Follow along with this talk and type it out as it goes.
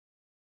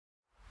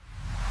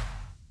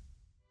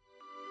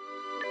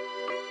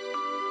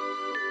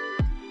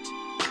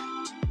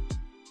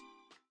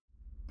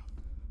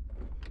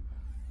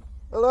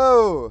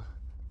Hello,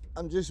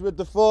 I'm just with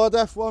the Ford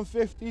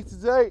F150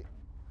 today.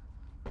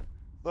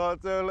 Thought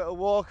I'd do a little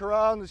walk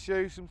around and show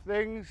you some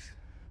things.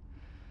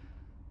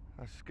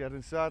 Let's get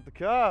inside the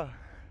car.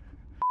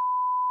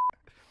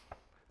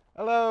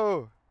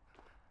 Hello,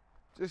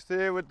 just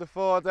here with the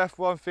Ford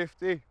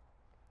F150.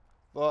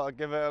 Thought I'd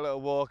give it a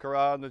little walk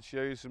around and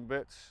show you some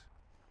bits.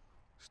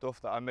 Stuff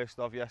that I missed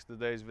off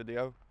yesterday's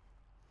video.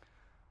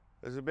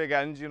 There's a big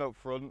engine up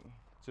front.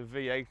 It's a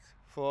V8,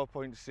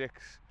 4.6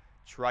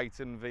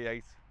 Triton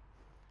V8,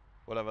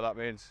 whatever that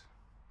means.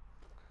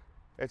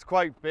 It's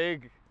quite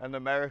big and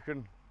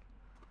American.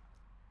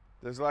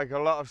 There's like a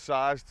lot of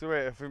size to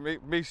it. If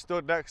me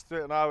stood next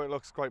to it now, it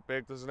looks quite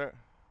big, doesn't it?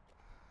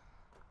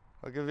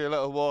 I'll give you a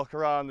little walk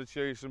around and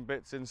show you some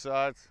bits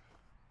inside.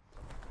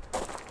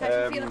 How do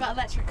you feel about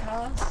electric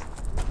cars?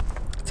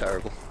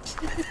 Terrible.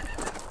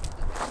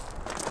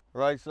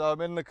 Right, so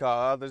I'm in the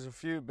car. There's a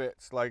few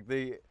bits like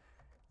the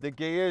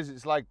gears.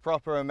 It's like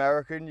proper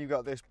American. You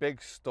got this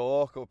big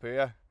stalk up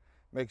here.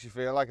 Makes you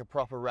feel like a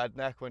proper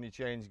redneck when you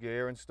change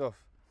gear and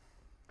stuff.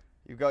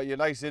 You've got your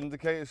nice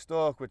indicator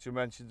stalk, which I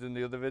mentioned in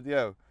the other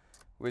video,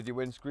 with your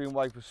windscreen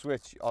wiper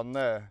switch on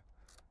there.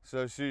 So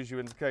as soon as you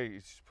indicate, you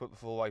just put the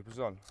full wipers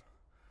on.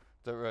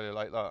 Don't really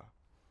like that.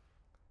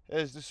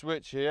 Here's the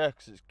switch here,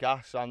 because it's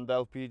gas and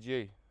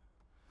LPG.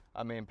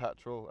 I mean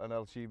petrol and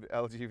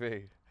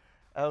LGB.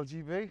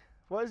 LGB?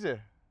 What is it?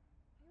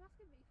 Are you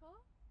asking me for?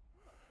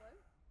 I'm not a clue.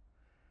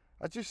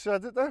 I just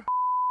said it though.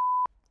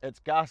 It's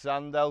gas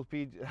and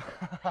LPG.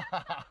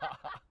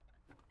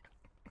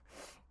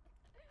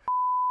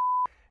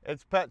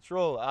 It's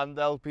petrol and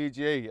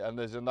LPG, and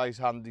there's a nice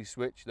handy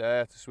switch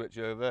there to switch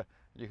over.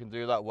 You can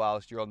do that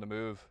whilst you're on the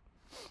move.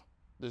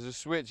 There's a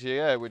switch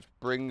here which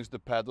brings the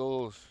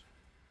pedals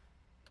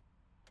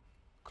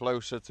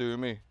closer to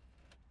me.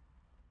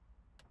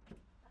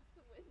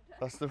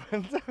 That's the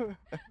window.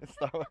 It's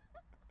that one.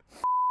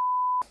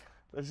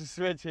 There's a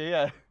switch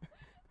here.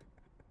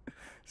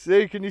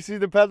 See, can you see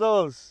the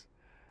pedals?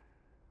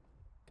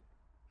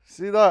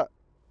 See that?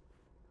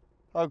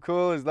 How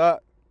cool is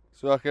that?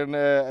 So I can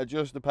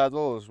adjust the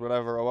pedals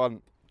whenever I want,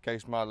 in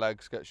case my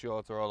legs get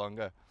shorter or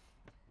longer.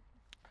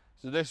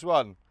 So this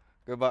one,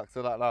 go back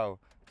to that now,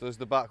 does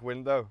the back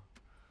window,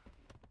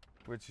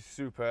 which is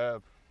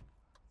superb.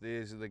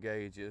 These are the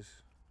gauges.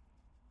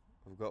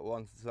 I've got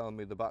one to tell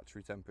me the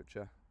battery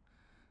temperature.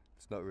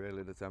 It's not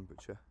really the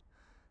temperature.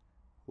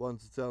 One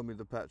to tell me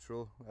the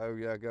petrol. Oh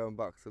yeah, going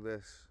back to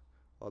this,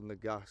 on the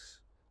gas,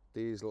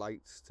 these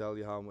lights tell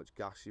you how much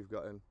gas you've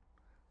got in.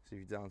 So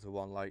if you're down to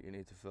one light, you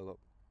need to fill up.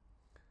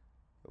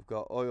 I've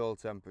got oil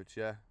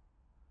temperature,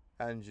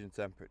 engine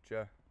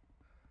temperature,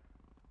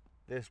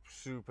 this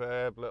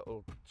superb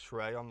little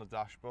tray on the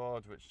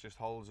dashboard which just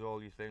holds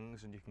all your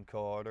things and you can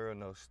corner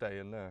and they'll stay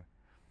in there.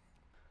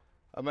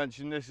 I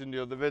mentioned this in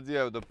the other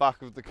video, the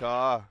back of the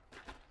car,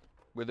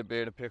 with it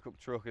being a pickup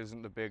truck,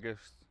 isn't the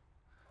biggest.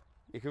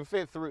 You can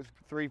fit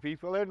three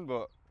people in,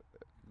 but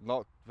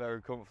not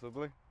very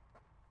comfortably.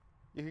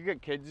 You can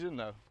get kids in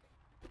though,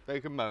 they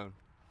can moan.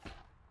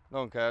 No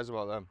one cares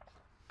about them.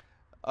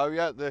 Oh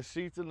yeah, the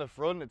seat in the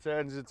front, it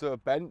turns into a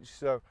bench,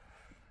 so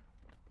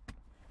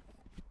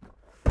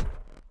look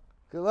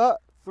at that,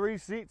 3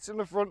 seats in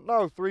the front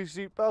now, 3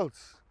 seat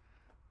belts.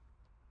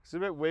 It's a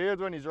bit weird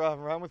when you're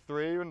driving around with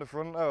 3 in the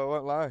front though, I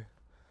won't lie.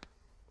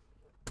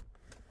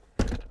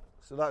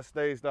 So that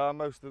stays down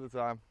most of the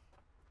time.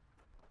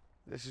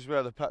 This is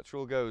where the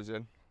petrol goes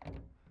in,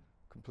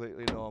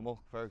 completely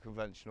normal, very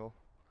conventional.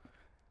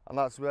 And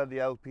that's where the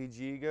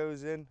LPG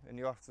goes in, and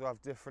you have to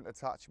have different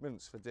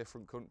attachments for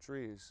different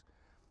countries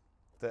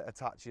that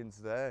attach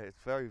into there. It's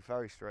very,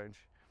 very strange.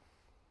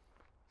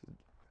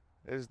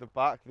 Here's the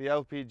back. The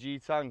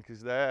LPG tank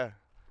is there.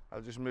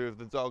 I'll just move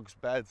the dog's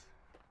bed.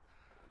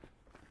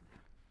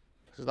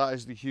 So that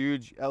is the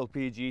huge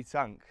LPG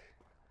tank,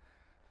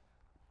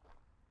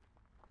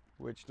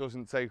 which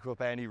doesn't take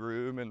up any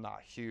room in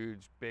that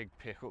huge big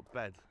pickup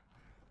bed.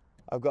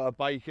 I've got a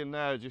bike in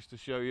there just to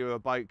show you a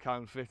bike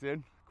can fit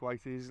in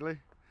quite easily.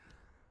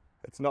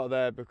 It's not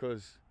there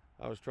because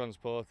I was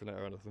transporting it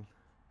or anything.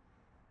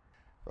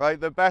 Right,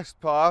 the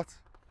best part,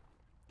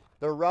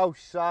 the Roush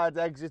side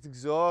exit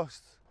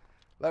exhaust.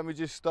 Let me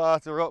just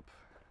start her up.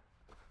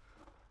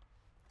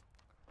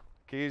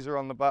 Keys are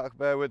on the back,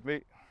 bear with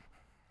me.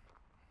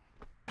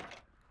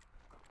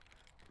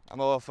 I'm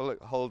awful at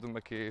holding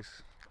my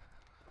keys.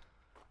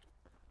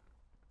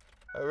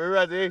 Are we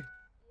ready? Yeah.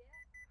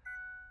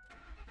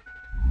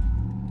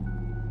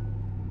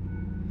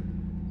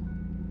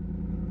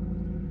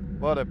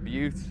 What a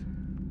beaut.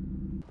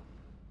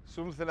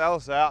 Something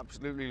else I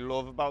absolutely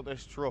love about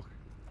this truck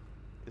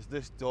is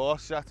this door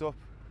setup.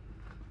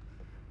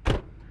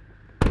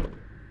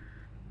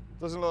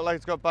 Doesn't look like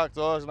it's got back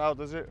doors now,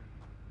 does it?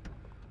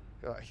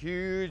 Got a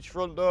huge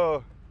front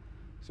door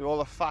so all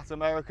the fat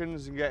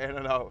Americans can get in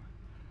and out.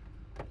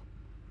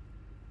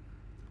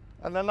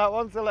 And then that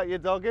one to let your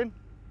dog in.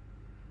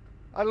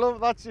 I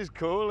love, that's just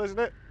cool, isn't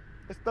it?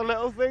 It's the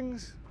little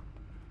things.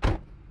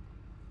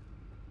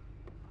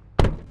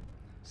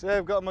 Say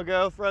I've got my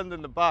girlfriend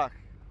in the back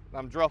and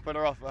I'm dropping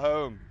her off at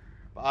home,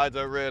 but I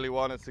don't really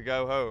want her to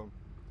go home.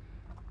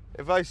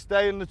 If I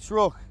stay in the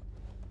truck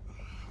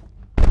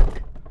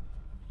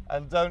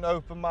and don't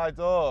open my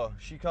door,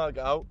 she can't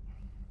get out.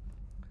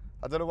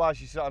 I don't know why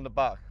she's sat on the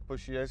back, but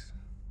she is.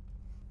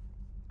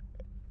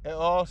 It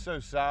also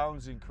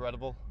sounds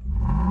incredible.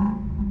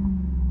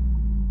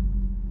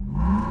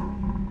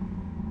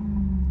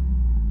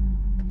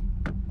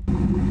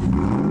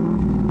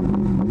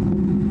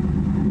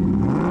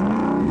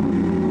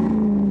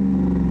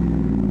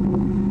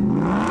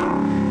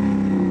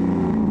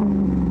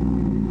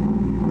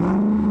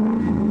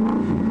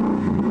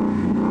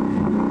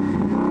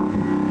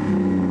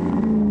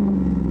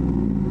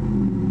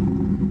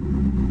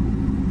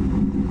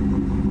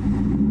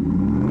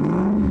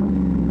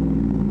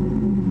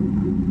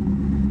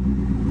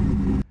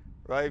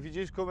 Right, if you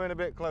just come in a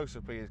bit closer,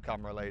 please,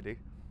 camera lady.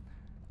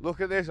 Look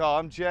at this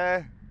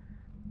armchair.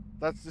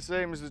 That's the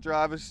same as the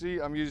driver's seat.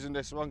 I'm using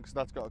this one because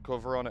that's got a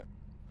cover on it.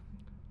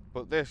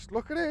 But this,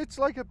 look at it, it's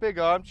like a big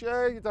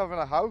armchair you'd have in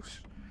a house.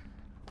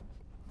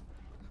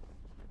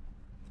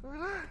 Look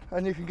at that.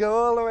 And you can go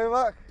all the way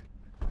back.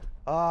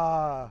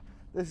 Ah,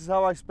 this is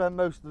how I spend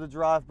most of the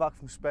drive back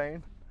from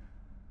Spain.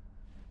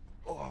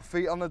 Oh,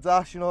 feet on the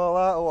dash and all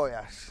that. Oh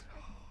yes.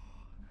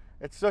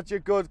 It's such a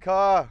good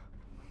car.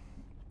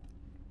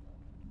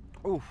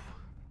 Oof.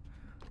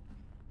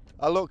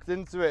 I looked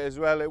into it as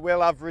well. It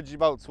will average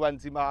about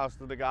 20 miles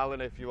to the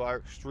gallon if you are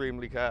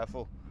extremely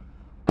careful.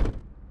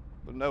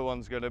 But no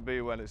one's going to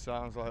be when it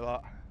sounds like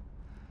that.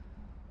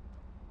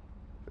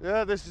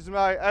 Yeah, this is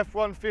my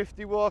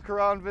F150 walk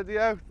around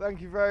video.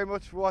 Thank you very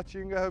much for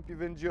watching. I hope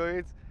you've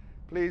enjoyed.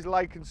 Please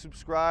like and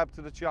subscribe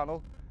to the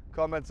channel.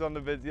 Comment on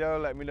the video,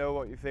 let me know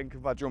what you think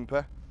of my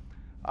jumper.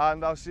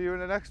 And I'll see you in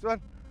the next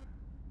one.